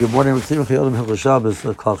Good morning. We're seeing Hilchos Shabbos,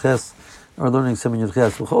 Klal. We're learning Siman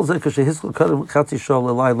Hilchos. V'chol zeh kashe hiskel kadem chatzi shal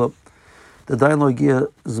lelayla the dayan lo hagia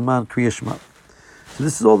zman kriyas Shema. So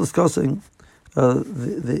this is all discussing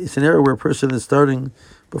the scenario where a person is starting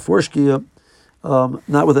before Shkia,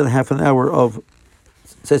 not within half an hour of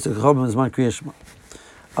Seisek Chavim zman kriyas Shema.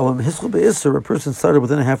 Alam hiskel be'isser, a person started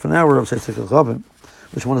within a half an hour of Seisek Chavim,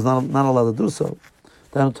 which one is not allowed to do so.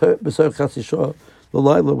 Down b'sayich chatzi shal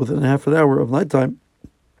lelayla within a half an hour of nighttime.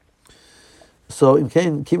 So, in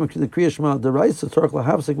Cain, the Kriyas Shema, the Raisa, Torah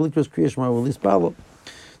Lahavsek, Likros Kriyas Shema, will least Balo.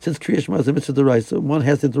 Since Kriyas Shema is a mitzvah the Raisa, one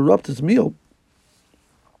has to interrupt his meal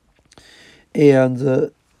and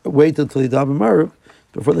wait until they daven Marv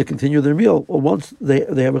before they continue their meal. Well, once they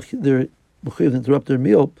have their mechuyev to interrupt their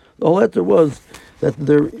meal, the whole letter was that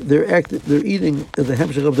they're eating as a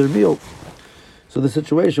hemshech of their meal. So, the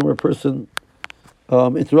situation where a person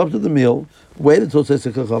interrupted the meal, waited until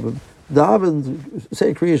Seisek Chavim, daven,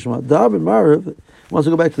 say Kriyas Shema, daven Marv, wants to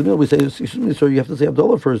go back to the meal. We say, excuse me, sir, you have to say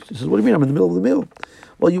Havdalah first. He says, what do you mean? I'm in the middle of the meal.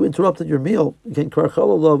 Well, you interrupted your meal. You can't kar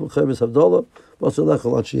chalalav Havdalah,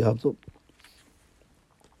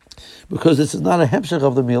 because this is not a hemshech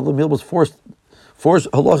of the meal. The meal was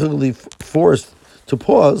halachically forced to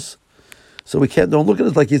pause. So we don't look at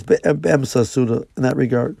it like he's be'emsa suda in that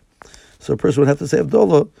regard. So a person would have to say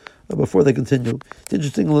Havdalah before they continue.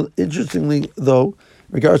 Interestingly, though,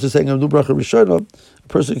 in regards to saying a new bracha rishona, a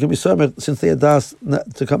person can be samech since they had das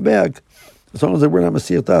to come back, as long as they were not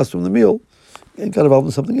masiyach das from the meal and got involved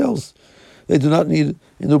in something else. They do not need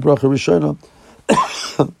a new bracha rishona,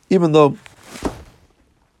 even though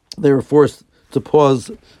they were forced to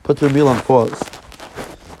pause, put their meal on pause.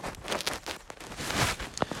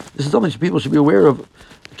 This is something people should be aware of.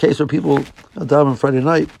 The case where people daven on Friday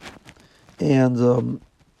night and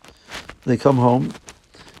they come home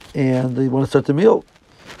and they want to start the meal.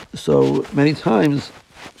 So many times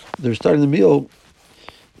they're starting the meal,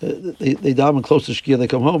 they daven close to Shkia, they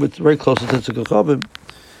come home, it's very close to Seisek Chavim,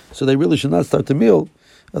 so they really should not start the meal,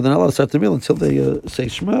 and they're not allowed to start the meal until they say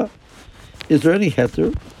Shema. Is there any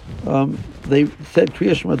heter? They said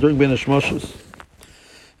Kriyas Shema during Ben Hashmoshes,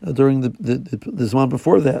 during the Zman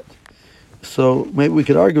before that. So maybe we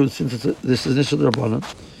could argue, since this is Nishad Rabbanan,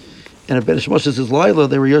 and if Ben Hashmoshes is Laila,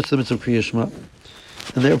 they were Yotz the mitzvah Kriyas Shema.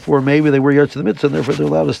 And therefore, maybe they were yard to the mitzvah, and therefore they're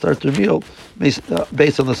allowed to start their meal based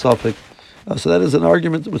on the suffix. So that is an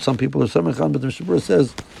argument with some people are samech on, but the Mishnah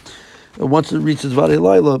says once it reaches Vadei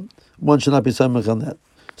Laila, one should not be samech on that.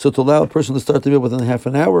 So to allow a person to start the meal within half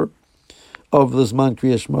an hour of the Zman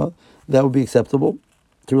Kriyas Shema, that would be acceptable,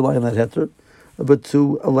 to rely on that heter. But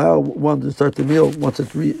to allow one to start the meal once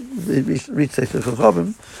it reaches Seisek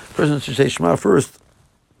Chavim, the person should say Shema first,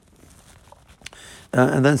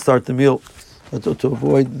 and then start the meal. To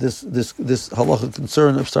avoid this halacha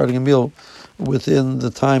concern of starting a meal within the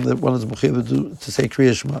time that one is mechuyev to say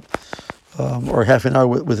Kriyas Shema, or half an hour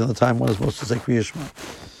within the time one is supposed to say Kriyas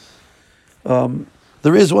Shema.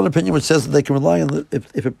 There is one opinion which says that they can rely on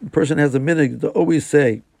if a person has a minhag to always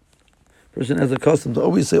say, person has a custom to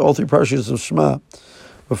always say all three parshas of Shema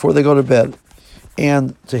before they go to bed,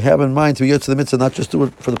 and to have in mind to be yotz to the mitzvah, not just do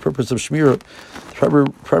it for the purpose of shmira.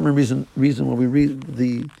 The primary reason when we read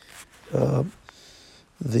the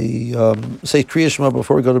say Kriyas Shema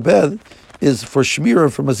before we go to bed is for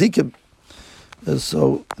shmira, for mazikim.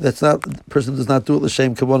 So that's not, the person does not do it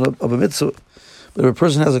l'shem kavanah of a mitzvah. But if a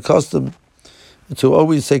person has a custom to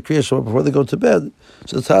always say Kriyas Shema before they go to bed,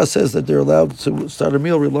 so the Taz says that they're allowed to start a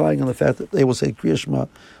meal relying on the fact that they will say Kriyas Shema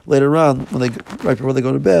later on right before they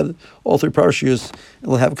go to bed, all three parshas,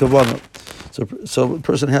 and will have kavanah. So a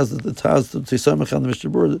person has the Taz to samech on the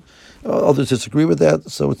Mishnah Berurah. Others disagree with that,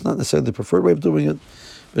 so it's not necessarily the preferred way of doing it.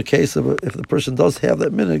 The case of if the person does have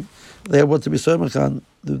that minhag, they have what to be samech on,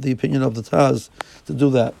 the opinion of the Taz, to do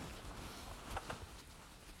that.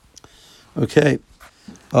 Okay.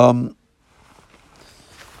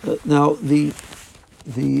 Now the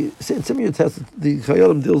Siman test, the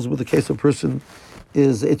Chayodim deals with the case of a person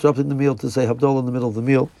is interrupting the meal to say Havdalah in the middle of the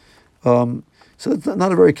meal. So that's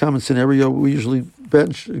not a very common scenario. We usually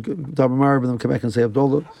bench, daven Marv, and then come back and say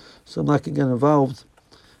Havdalah. So I'm not going to get involved.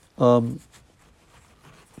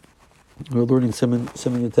 We're learning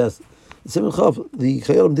Siman test. Siman Chav, the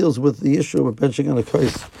Chayodim deals with the issue of benching on a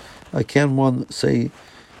kais. Can one say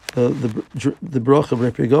the bracha of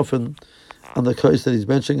Repi Gofen on the kais that he's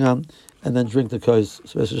benching on, and then drink the kais?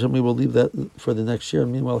 So we will leave that for the next year.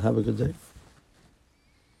 And meanwhile, have a good day.